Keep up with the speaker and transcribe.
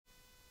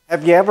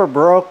Have you ever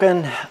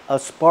broken a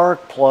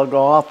spark plug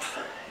off?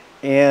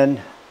 And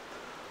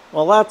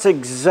well, that's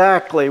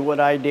exactly what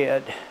I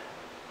did. You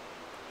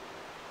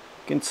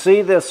can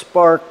see this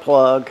spark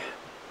plug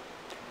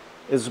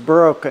is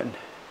broken.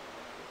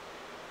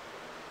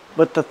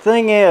 But the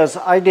thing is,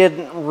 I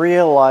didn't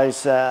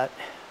realize that.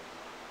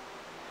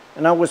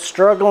 And I was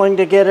struggling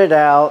to get it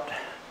out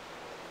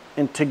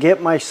and to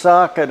get my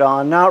socket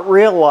on, not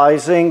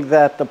realizing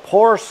that the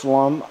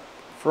porcelain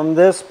from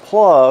this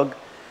plug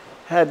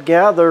had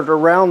gathered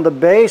around the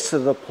base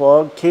of the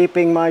plug,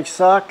 keeping my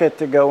socket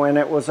to go in.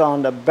 It was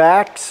on the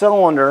back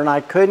cylinder and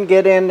I couldn't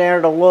get in there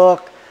to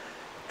look.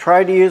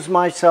 Tried to use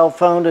my cell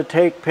phone to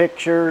take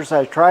pictures.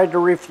 I tried to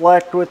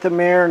reflect with the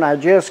mirror and I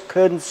just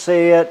couldn't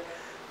see it.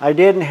 I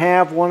didn't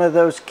have one of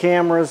those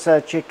cameras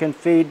that you can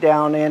feed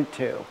down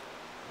into.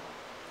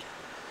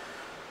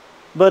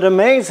 But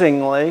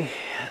amazingly,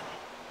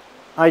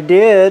 I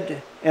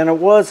did, and I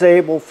was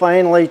able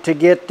finally to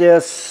get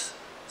this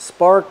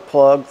spark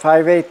plug,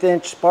 5/8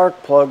 inch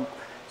spark plug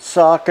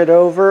socket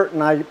over it,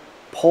 and I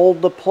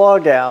pulled the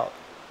plug out.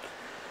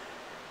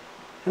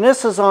 And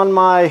this is on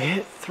my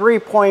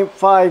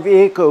 3.5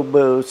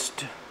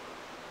 EcoBoost,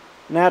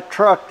 and that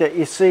truck that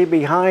you see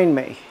behind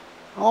me.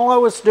 All I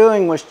was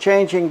doing was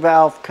changing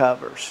valve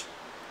covers.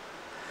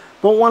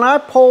 But when I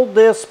pulled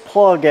this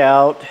plug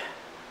out,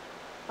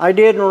 I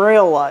didn't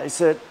realize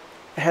it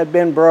had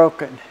been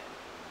broken.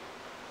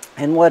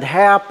 And what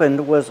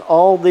happened was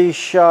all these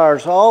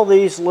shards, all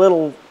these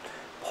little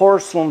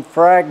porcelain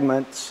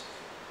fragments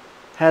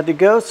had to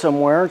go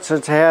somewhere. And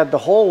since I had the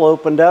hole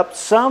opened up,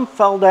 some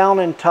fell down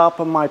on top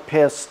of my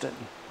piston.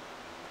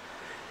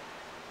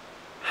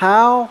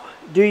 How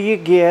do you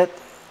get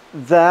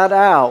that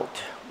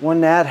out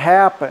when that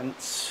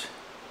happens?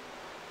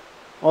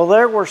 Well,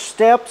 there were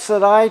steps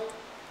that I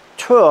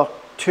took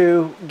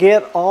to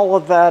get all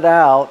of that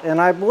out,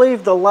 and I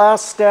believe the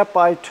last step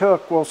I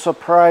took will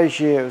surprise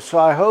you. So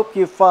I hope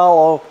you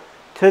follow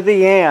to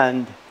the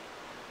end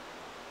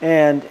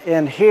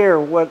and hear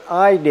what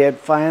I did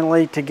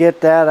finally to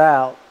get that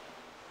out.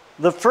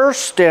 The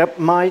first step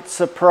might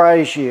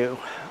surprise you,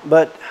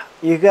 but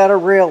you got to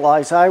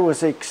realize I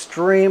was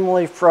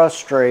extremely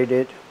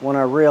frustrated when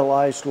I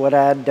realized what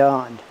I had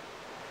done.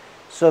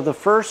 So the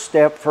first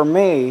step for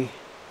me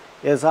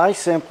is I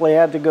simply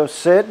had to go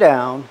sit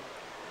down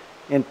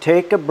and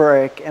take a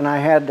break, and I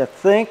had to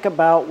think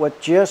about what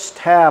just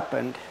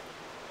happened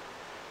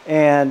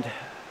and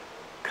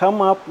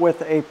come up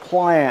with a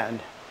plan.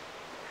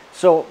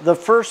 So the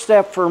first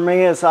step for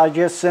me is I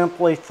just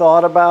simply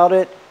thought about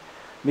it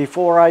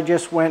before I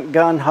just went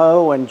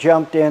gung-ho and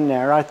jumped in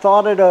there. I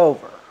thought it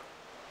over.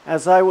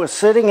 As I was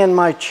sitting in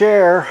my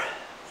chair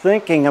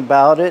thinking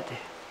about it,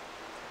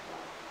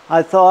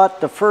 I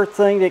thought the first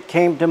thing that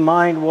came to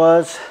mind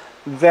was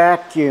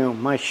vacuum,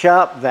 my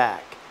shop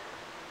vac.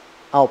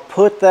 I'll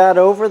put that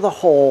over the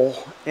hole,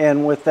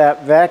 and with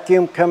that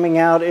vacuum coming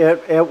out,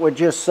 it would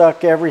just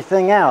suck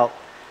everything out.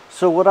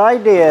 So what I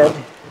did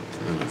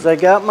is I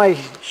got my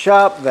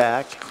shop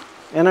vac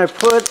and I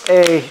put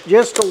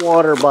just a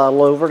water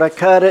bottle over it. I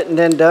cut it and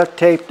then duct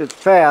taped it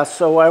fast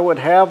so I would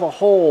have a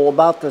hole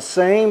about the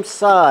same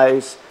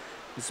size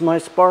as my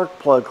spark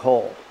plug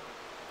hole.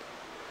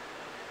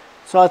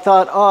 So I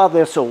thought, oh,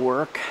 this will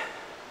work.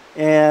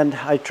 And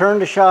I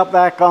turned the shop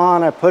vac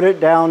on, I put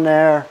it down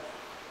there,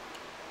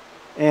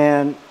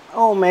 and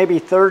maybe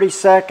 30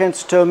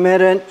 seconds to a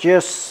minute,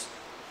 just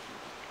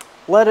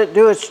let it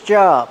do its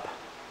job.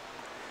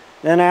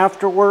 Then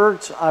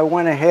afterwards, I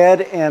went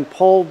ahead and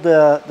pulled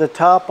the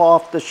top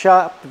off the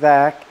shop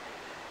vac,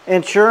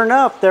 and sure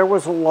enough, there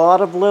was a lot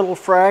of little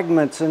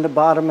fragments in the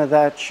bottom of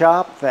that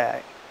shop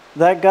vac.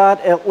 That got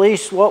at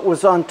least what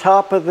was on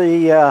top of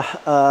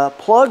the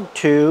plug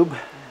tube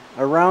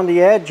around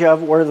the edge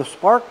of where the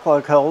spark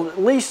plug hole.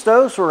 At least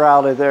those were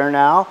out of there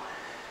now,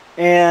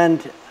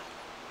 and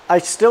I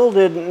still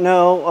didn't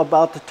know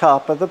about the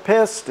top of the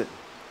piston.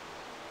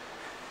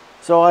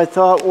 So I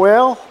thought,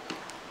 well,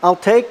 I'll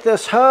take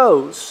this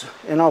hose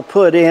and I'll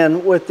put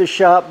in with the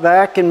shop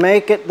vac and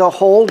make it the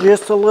hole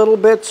just a little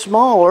bit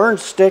smaller and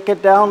stick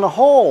it down the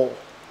hole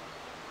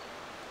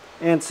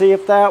and see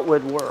if that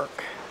would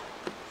work.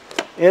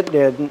 It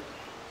didn't.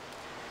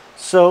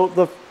 So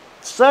the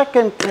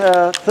second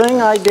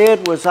thing I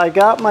did was I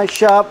got my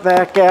shop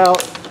vac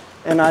out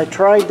and I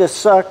tried to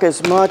suck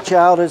as much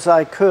out as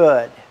I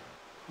could.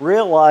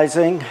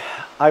 Realizing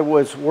I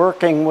was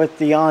working with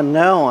the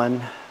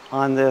unknown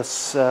on this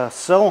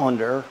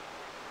cylinder,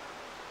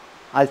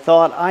 I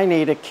thought I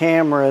need a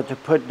camera to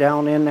put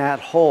down in that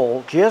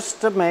hole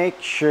just to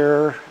make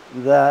sure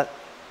that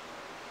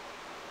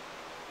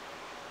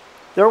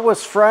there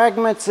was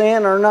fragments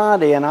in or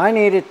not in. I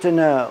needed to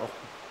know.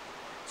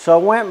 So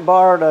I went and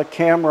borrowed a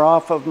camera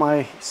off of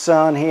my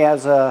son. He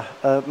has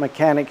a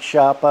mechanic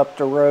shop up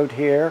the road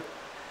here.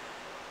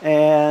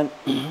 And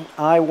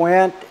I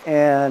went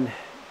and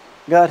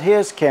got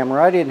his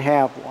camera. I didn't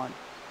have one.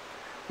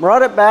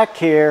 Brought it back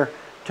here,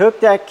 took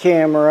that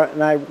camera,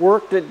 and I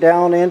worked it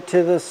down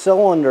into the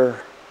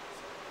cylinder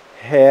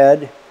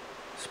head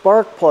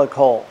spark plug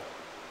hole.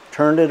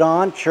 turned it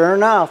on. Sure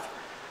enough,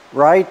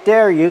 right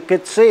there you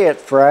could see it,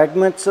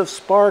 fragments of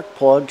spark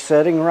plug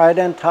sitting right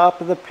on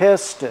top of the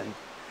piston.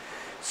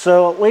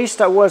 So at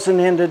least I wasn't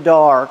in the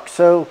dark.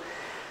 So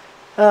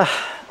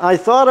I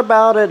thought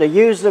about it, I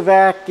used a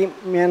vacuum,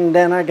 and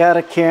then I got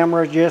a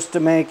camera just to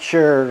make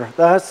sure.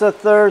 That's the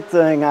third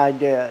thing I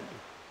did.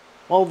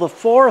 Well, the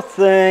fourth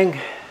thing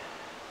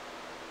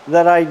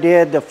that I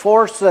did, the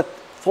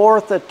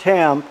fourth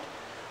attempt,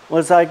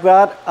 was I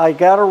got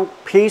a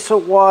piece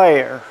of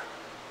wire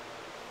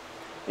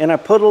and I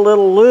put a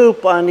little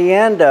loop on the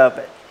end of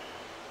it.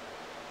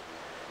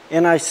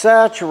 And I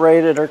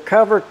saturated or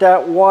covered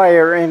that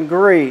wire in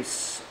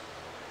grease.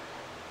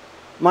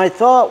 My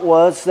thought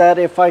was that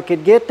if I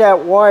could get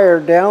that wire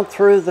down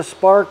through the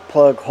spark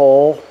plug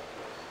hole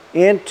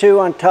into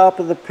on top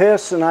of the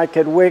piston, I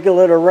could wiggle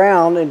it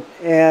around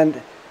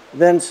and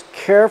then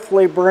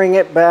carefully bring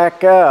it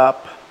back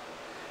up,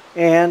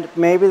 and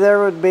maybe there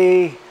would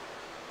be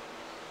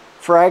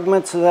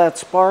fragments of that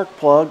spark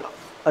plug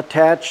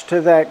attached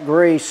to that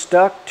grease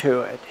stuck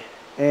to it.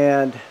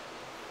 And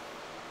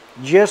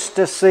just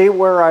to see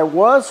where I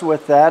was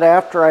with that,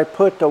 after I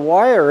put the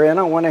wire in,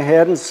 I went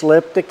ahead and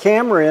slipped the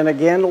camera in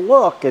again to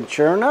look, and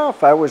sure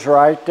enough, I was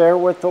right there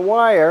with the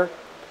wire.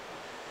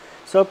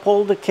 So I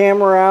pulled the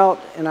camera out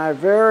and I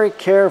very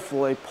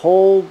carefully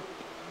pulled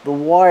the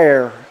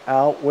wire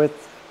out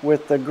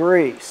with the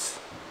grease.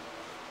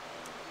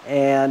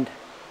 And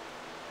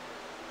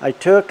I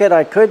took it,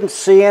 I couldn't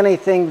see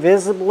anything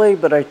visibly,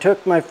 but I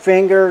took my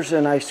fingers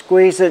and I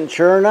squeezed it, and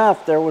sure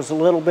enough, there was a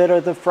little bit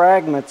of the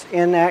fragments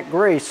in that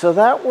grease. So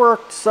that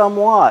worked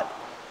somewhat.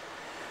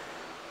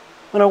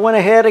 When I went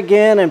ahead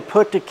again and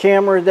put the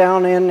camera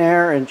down in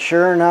there, and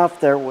sure enough,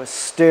 there was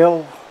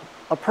still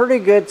a pretty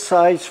good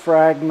sized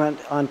fragment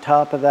on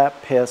top of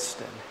that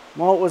piston.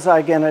 What was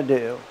I gonna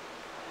do?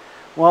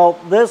 Well,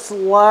 this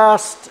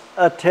last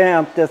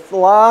attempt, the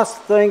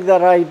last thing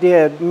that I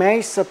did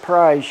may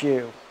surprise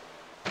you.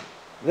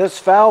 This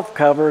valve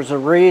cover is the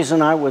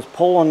reason I was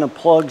pulling the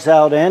plugs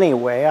out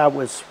anyway. I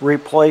was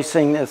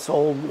replacing this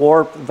old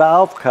warped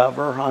valve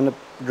cover on the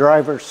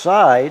driver's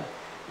side,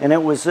 and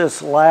it was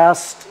this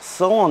last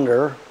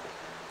cylinder.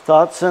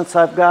 Thought since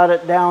I've got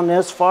it down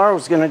this far, I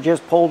was going to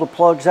just pull the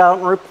plugs out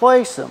and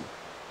replace them.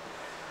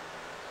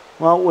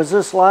 Well, it was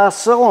this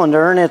last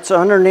cylinder, and it's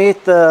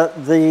underneath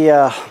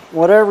the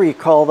whatever you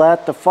call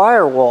that, the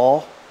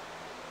firewall.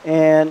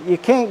 And you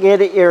can't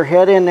get your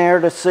head in there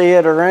to see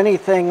it or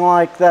anything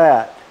like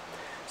that.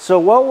 So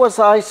what was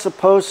I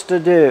supposed to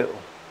do?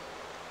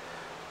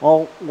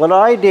 Well, what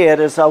I did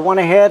is I went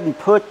ahead and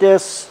put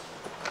this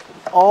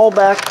all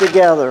back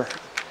together.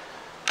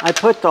 I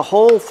put the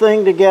whole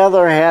thing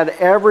together, had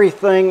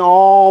everything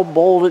all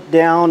bolted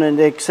down, and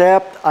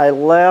except I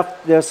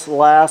left this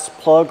last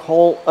plug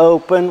hole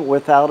open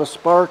without a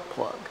spark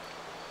plug.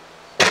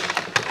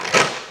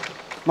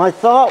 My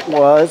thought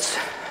was,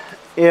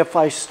 if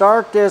I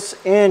start this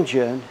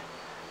engine,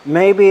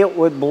 maybe it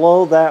would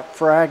blow that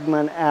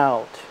fragment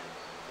out.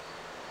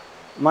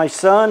 My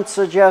son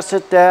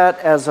suggested that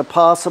as a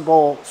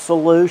possible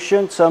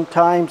solution.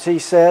 Sometimes he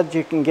said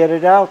you can get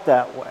it out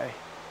that way.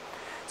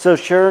 So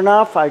sure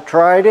enough, I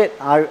tried it.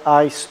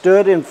 I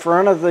stood in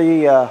front of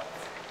the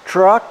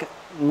truck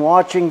and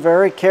watching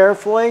very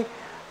carefully.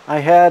 I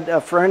had a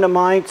friend of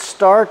mine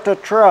start the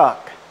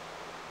truck.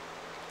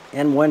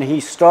 And when he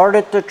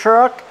started the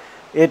truck,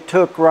 it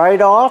took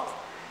right off.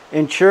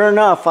 And sure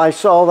enough, I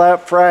saw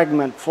that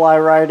fragment fly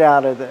right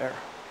out of there.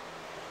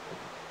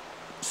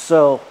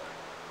 So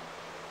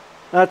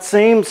that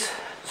seems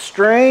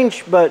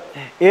strange, but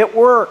it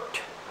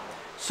worked.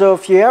 So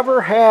if you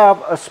ever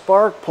have a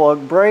spark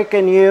plug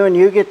breaking you and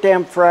you get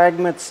them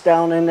fragments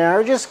down in there,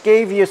 I just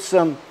gave you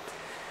some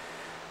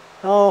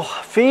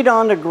feet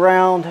on the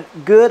ground,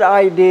 good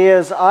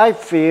ideas, I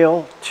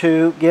feel,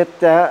 to get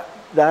that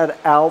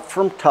out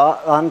from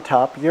on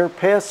top of your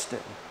piston.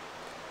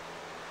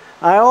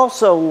 I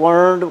also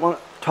learned when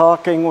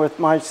talking with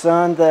my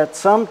son that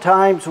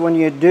sometimes when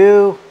you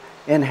do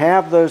and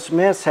have those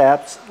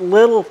mishaps,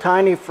 little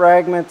tiny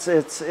fragments,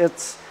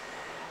 it's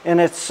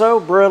so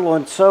brittle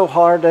and so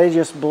hard, they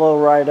just blow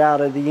right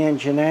out of the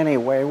engine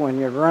anyway when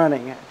you're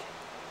running it.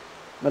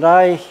 But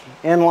I,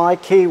 and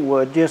like he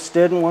would, just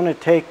didn't want to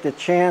take the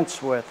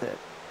chance with it.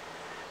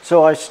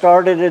 So I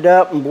started it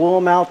up and blew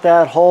them out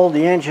that hole.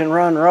 The engine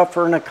run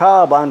rougher than a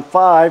cob on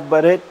 5,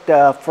 but it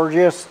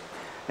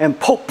and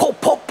pop,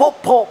 pop, pop,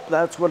 pop, pop.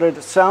 That's what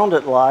it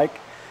sounded like.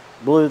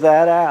 Blew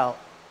that out.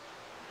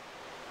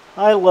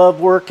 I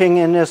love working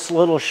in this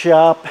little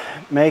shop,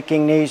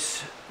 making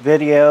these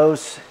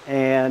videos,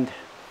 and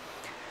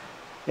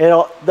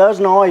it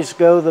doesn't always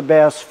go the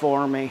best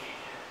for me.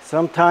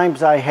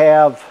 Sometimes I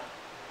have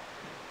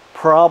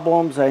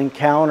problems, I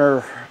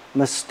encounter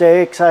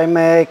mistakes I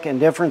make and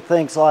different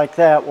things like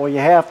that. Well, you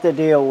have to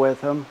deal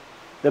with them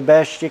the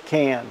best you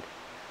can.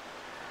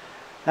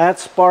 That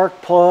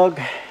spark plug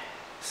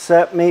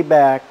set me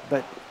back,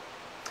 but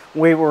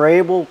we were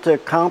able to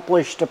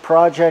accomplish the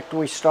project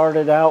we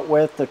started out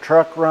with. The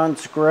truck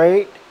runs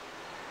great,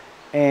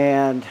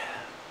 and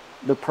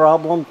the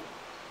problem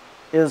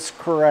is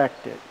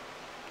corrected,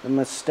 the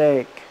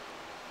mistake.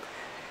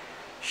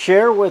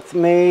 Share with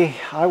me.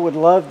 I would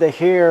love to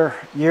hear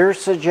your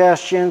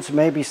suggestions,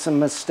 maybe some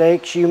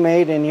mistakes you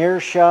made in your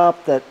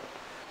shop. That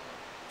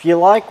if you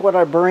like what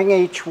I bring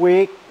each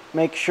week,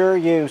 make sure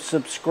you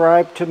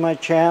subscribe to my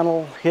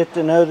channel, hit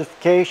the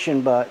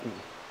notification button.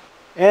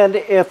 And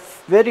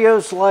if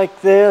videos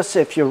like this,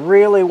 if you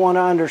really want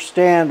to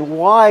understand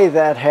why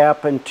that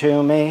happened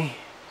to me,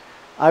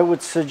 I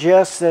would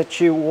suggest that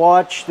you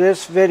watch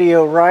this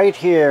video right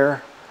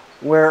here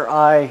where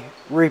I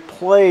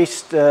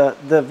replaced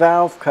the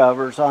valve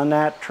covers on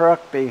that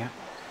truck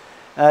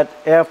at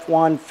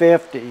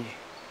F-150.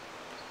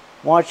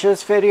 Watch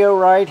this video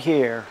right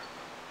here.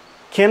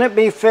 Can it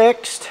be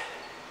fixed?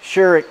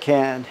 Sure it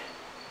can.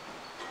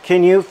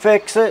 Can you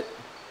fix it?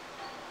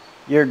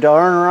 You're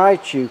darn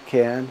right you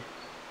can.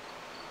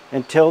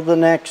 Until the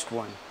next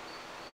one.